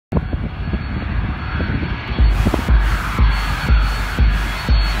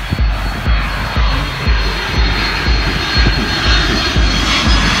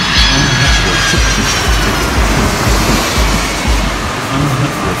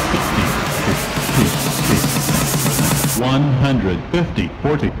150,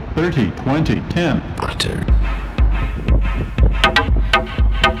 40, 30, 20, 10.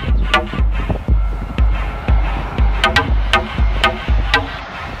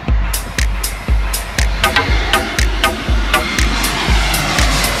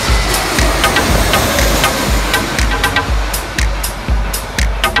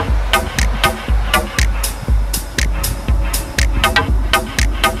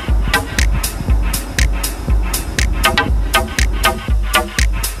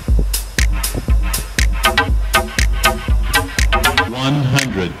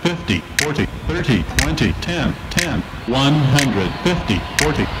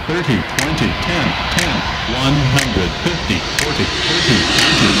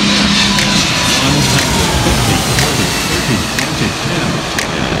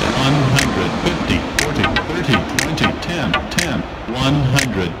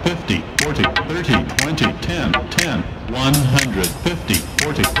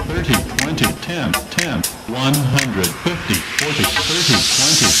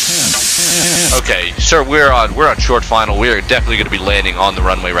 Okay, sir, we're on short final. We are definitely going to be landing on the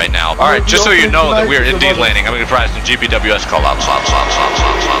runway right now. All right, just so you know that we're indeed landing, I'm going to provide some GPWS call-outs.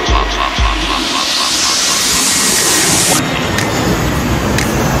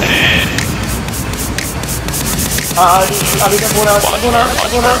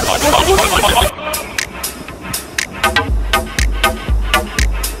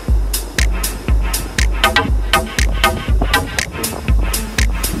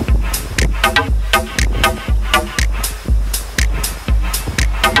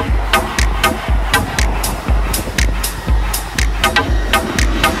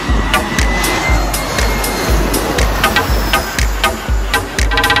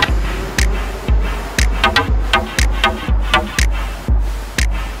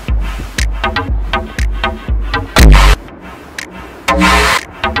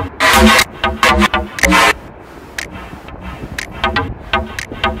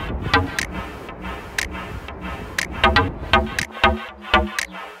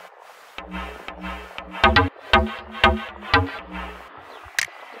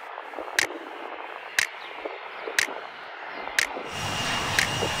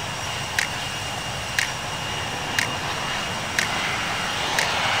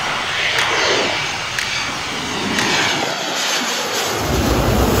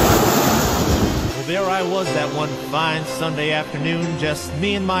 There I was that one fine Sunday afternoon, just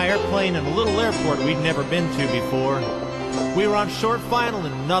me and my airplane in a little airport we'd never been to before. We were on short final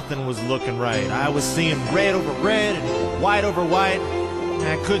and nothing was looking right. I was seeing red over red and white over white.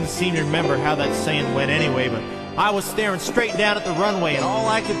 I couldn't seem to remember how that saying went anyway, but I was staring straight down at the runway, and all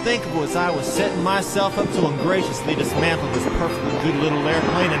I could think of was I was setting myself up to ungraciously dismantle this perfectly good little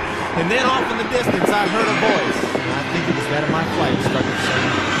airplane, and then off in the distance I heard a voice, and I think it was that of my flight instructor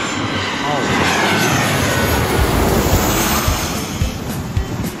saying,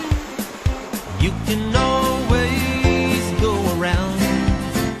 "You can always go around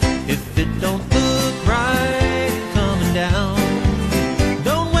if it don't look right coming down.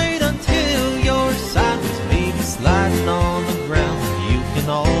 Don't wait until you're sideways, maybe sliding on the ground. You can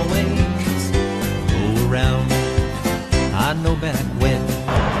always go around." I know back when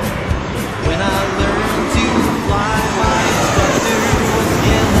I learned to fly, my instructor was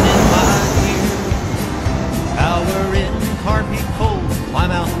yelling in my ear, "Power in, car be cold,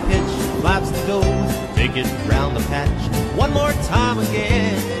 climb out and pitch, flaps to go, take it round the patch one more time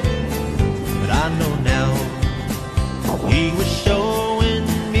again." But I know now he was showing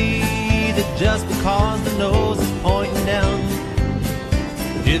me that just because the nose is pointing down,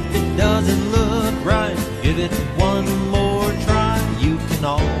 if it doesn't look right, give it one more try. You can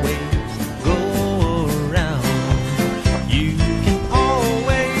always go around. You can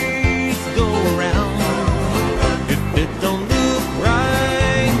always go around if it don't look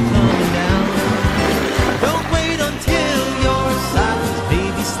right coming down. Don't wait until you're silent,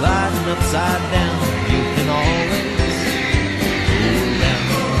 baby, sliding upside down. You can always go around.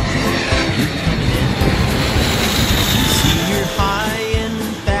 You're coming in. You see you're high and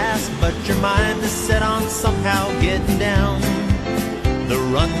fast, but your mind is set on somehow getting down. The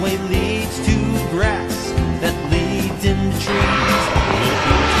runway leads to grass that leads into trees. Little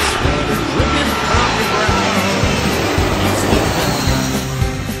beads of sweat are dripping from the ground. You slip and run.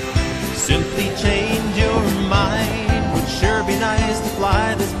 Simply change your mind. Would sure be nice to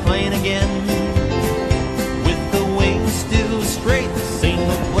fly this plane again.